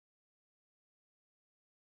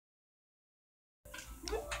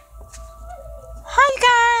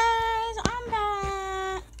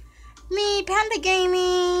Panda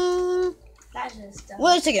Gaming. That's just dumb.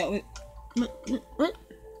 Wait a second. What?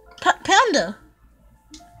 Panda?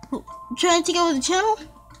 You trying to take over the channel?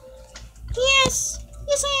 Yes.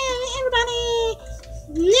 Yes, I am. Everybody.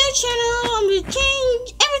 New channel. I'm going to change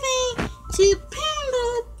everything to Panda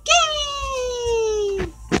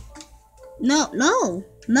Gaming.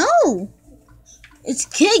 No. It's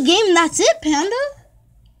kid game. That's it, Panda.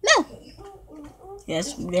 No.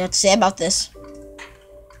 Yes, we have to say about this.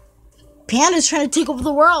 Panda's trying to take over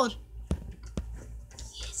the world.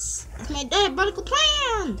 Yes, that's my diabolical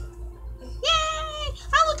plan. Yay!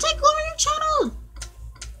 I will take over your channel.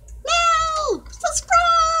 No!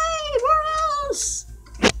 Subscribe or else.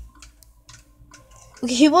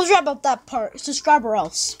 Okay, we'll drop out that part. Subscribe or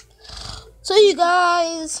else. So you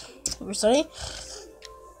guys, we're sorry.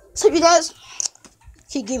 So you guys,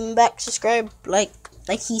 keep giving back. Subscribe, like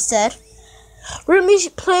he said. We're gonna be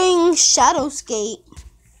playing Shadowscape.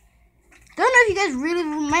 Don't know if you guys really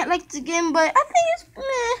might like the game, but I think it's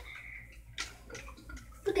meh.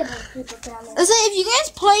 Look at those people down there. Let's say if you guys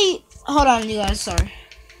play, hold on, you guys, sorry.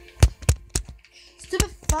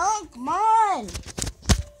 Stupid phone, come on.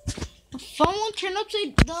 The phone won't turn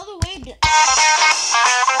upside the other way.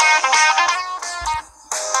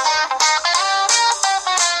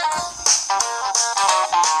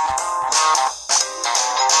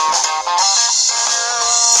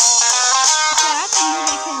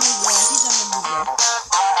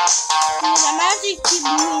 Keep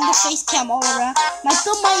moving the face cam all around. My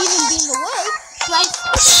thumb might even be in the way. My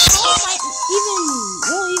phone might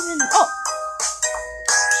won't even. Oh.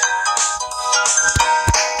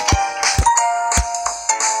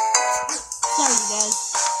 Sorry, you guys.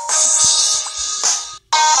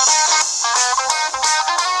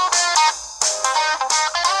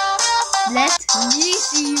 Let me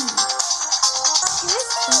see you.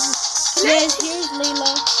 Here's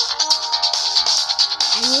Layla.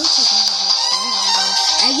 I will take it.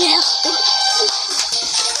 I will.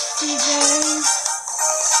 See guys.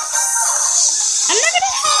 I'm not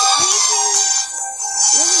gonna have anything.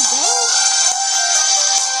 Let me go.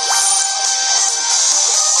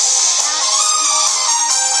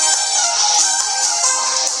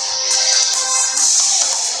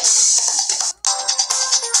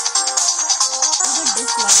 Look at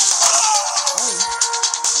this light. Oh.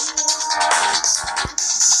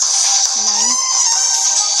 None.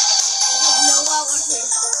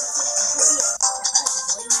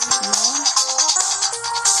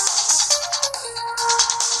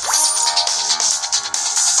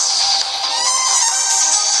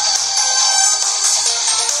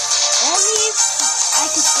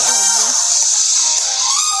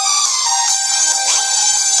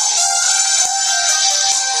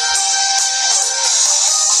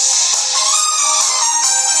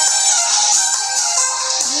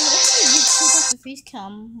 Face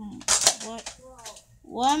cam. What?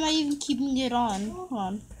 Why am I even keeping it on? Hold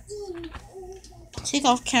on. Take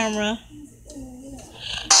off camera.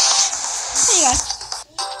 Hey guys.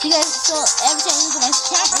 So every time you look at my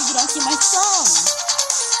camera, you don't see my thumb.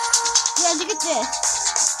 Yeah, look at this.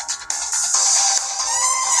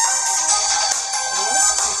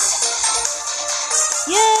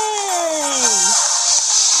 Yay!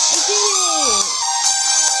 I did it.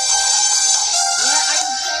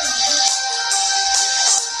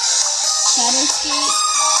 Shadowscape.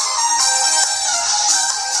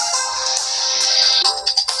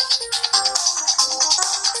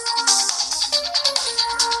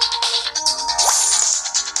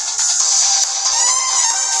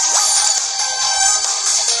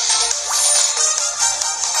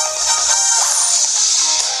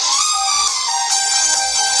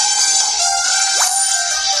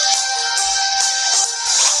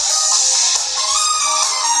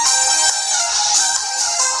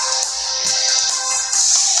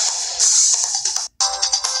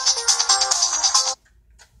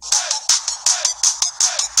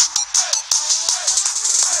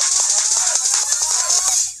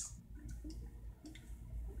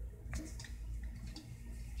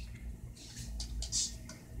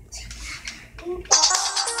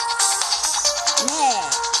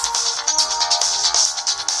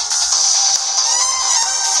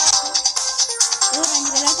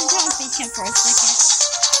 For a second.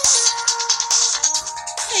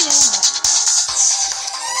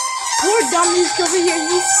 Poor Dominic over here,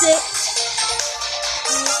 he's sick.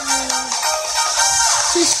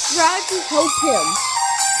 Subscribe to help him.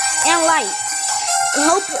 And like.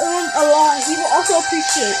 Help him along. He will also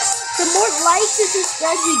appreciate. The more likes and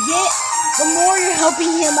subscribes you get, the more you're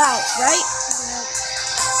helping him out, right?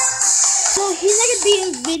 So So he's not gonna be in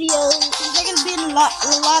videos. He's not gonna be in a lot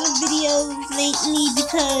of videos lately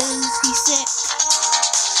because he's sick.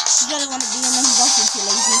 He doesn't want to be in them. He's also too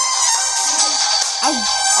lazy. I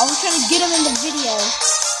was trying to get him in the video.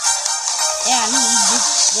 Yeah, he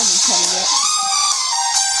just wasn't coming yet.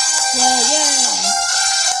 Yeah.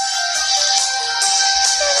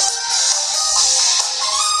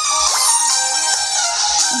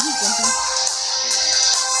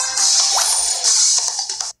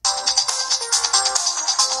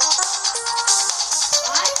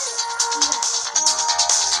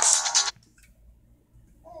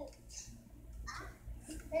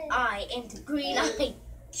 I am the green eye.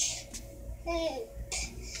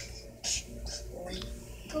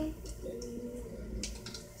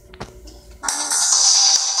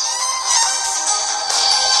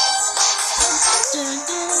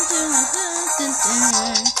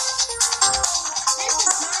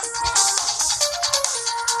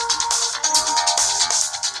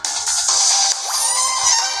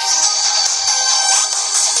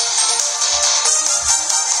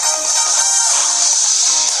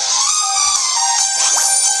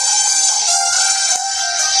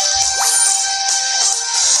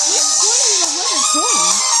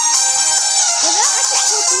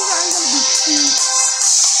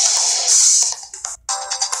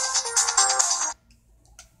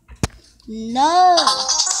 No.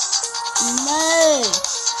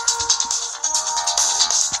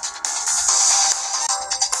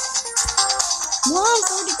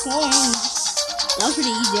 140 coins. That was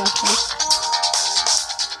pretty easy actually.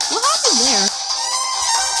 What happened there?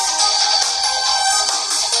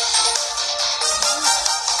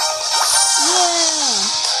 Yeah.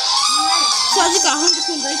 So I just got 100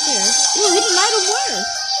 coins right there. Ooh, hit an item where?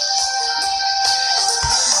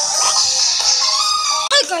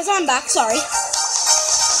 Alright guys, I'm back, sorry.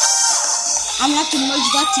 I'm gonna have to merge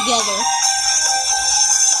that together.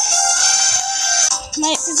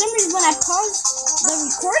 For some reason when I paused the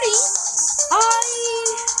recording,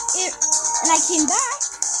 I came back,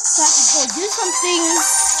 so I could go do something.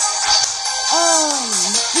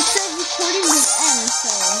 It said recording would end,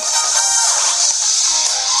 so.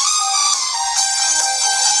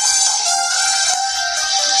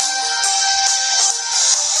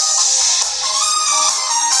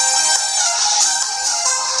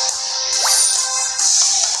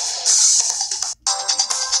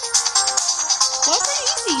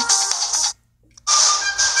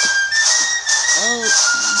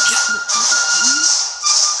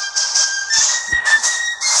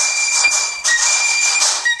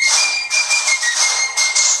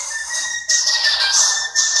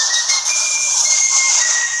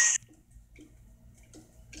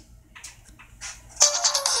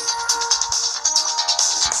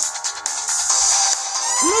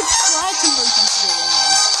 I'm gonna try to merge them together now.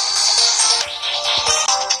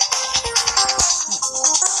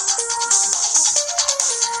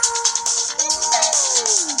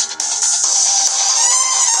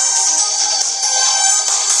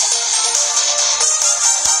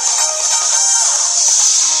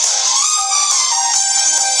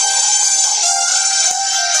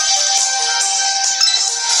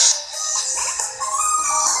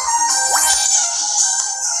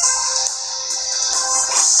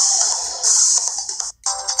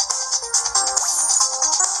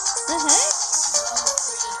 The heck?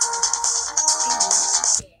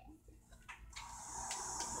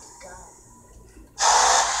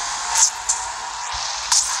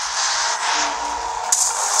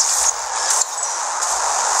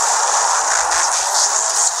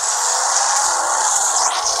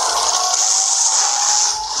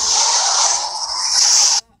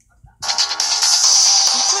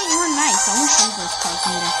 These cars were nice. I want some of those cars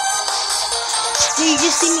in there. Did you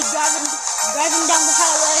just see me driving down the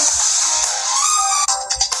highway?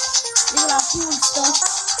 Look at all cool stuff.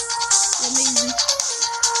 Amazing.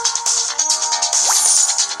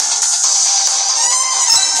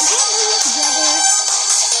 I can't move it together.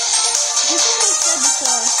 This is what I said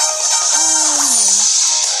before.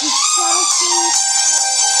 These throttle speed.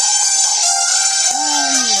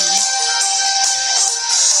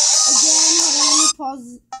 Again, hold on, let me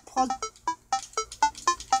pause.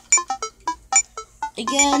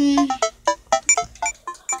 Again,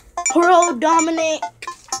 Pro Dominic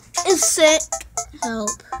is sick. Help.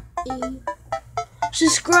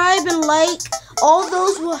 Subscribe and like. All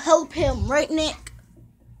those will help him, right, Nick?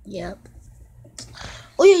 Yep.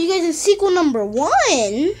 Oh yeah, you guys, in sequel number 1,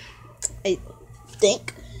 I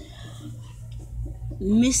think,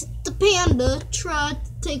 Mr. Panda tried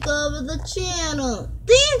to take over the channel.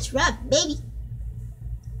 Dance rap, baby.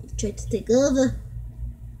 He tried to take over.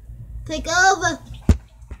 Take over.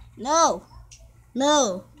 No.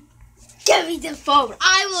 No. Give me the phone.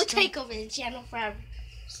 I will take over the channel forever.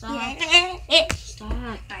 Stop. Stop.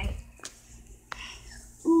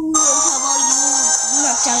 Ooh, how about you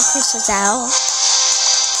knock down Chris's out?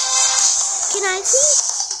 Can I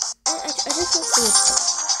see? I just want to see it.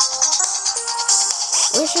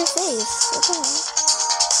 Where's your face? What the hell?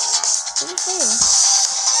 Where's your face?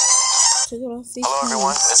 Hello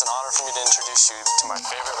everyone, it's an honor for me to introduce you to my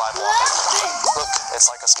favorite live wallpaper. Look, it's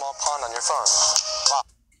like a small pond on your phone. Wow.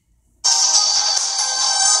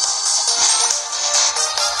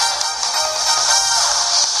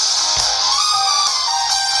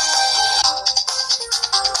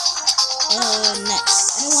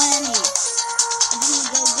 Next. I don't want any. I'm just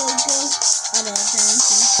gonna go. I don't have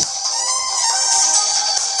anything.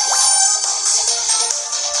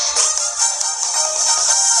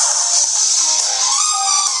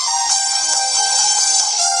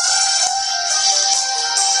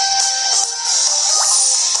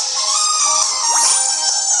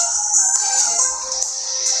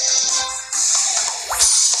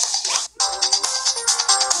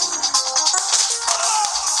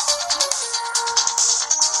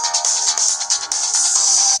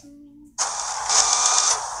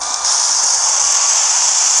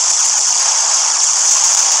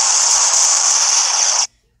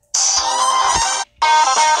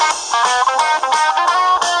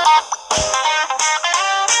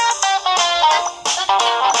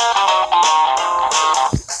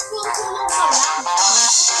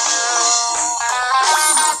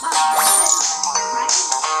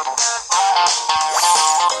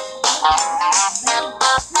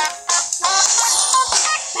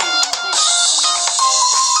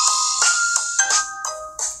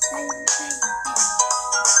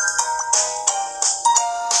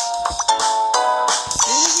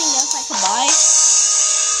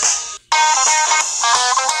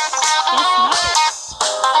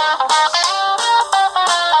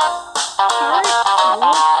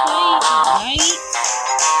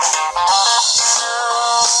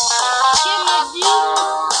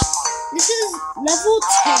 Level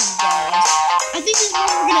 10, guys. I think this is where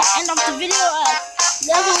we're gonna end off the video at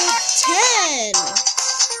level 10.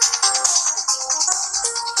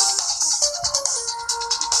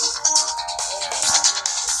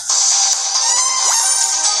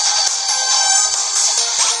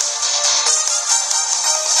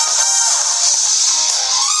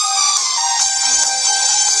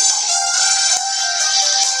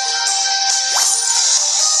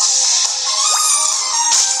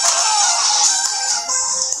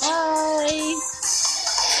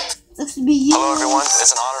 Hello everyone,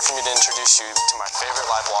 it's an honor for me to introduce you to my favorite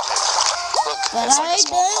live wallpaper. Look, it's like a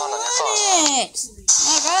small pond on your phone.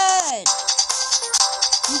 My god.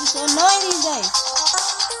 This is so annoying these days.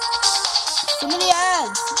 So many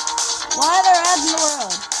ads. Why are there ads in the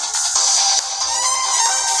world?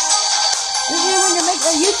 This is when you make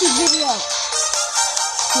a YouTube video.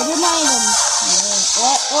 Hidden items.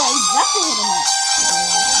 Yeah. Or exactly hidden items.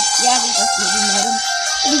 Yeah, I think that's the hidden item.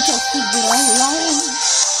 It's so stupid online.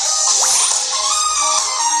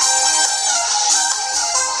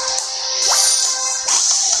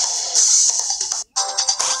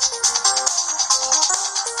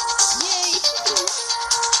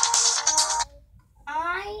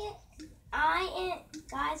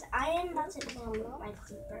 Guys, I am about to download my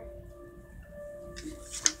creeper.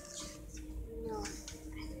 No.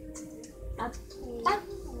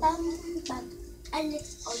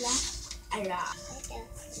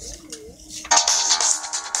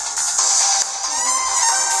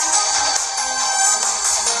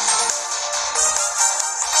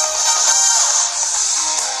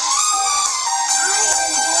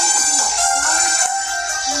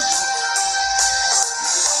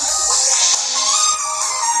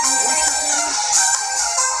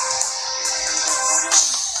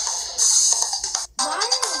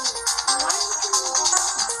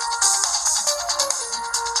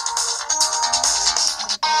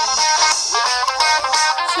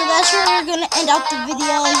 That's where we're gonna end out the video,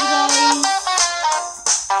 you guys.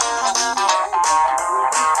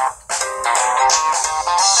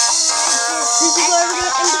 This is where we're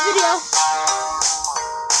gonna end the video.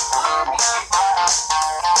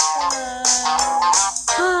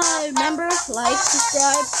 Remember, like,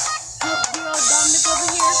 subscribe, help Hero Dominic over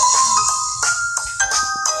here,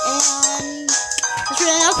 and that's where we're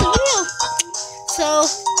gonna end out the video.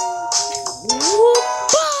 So.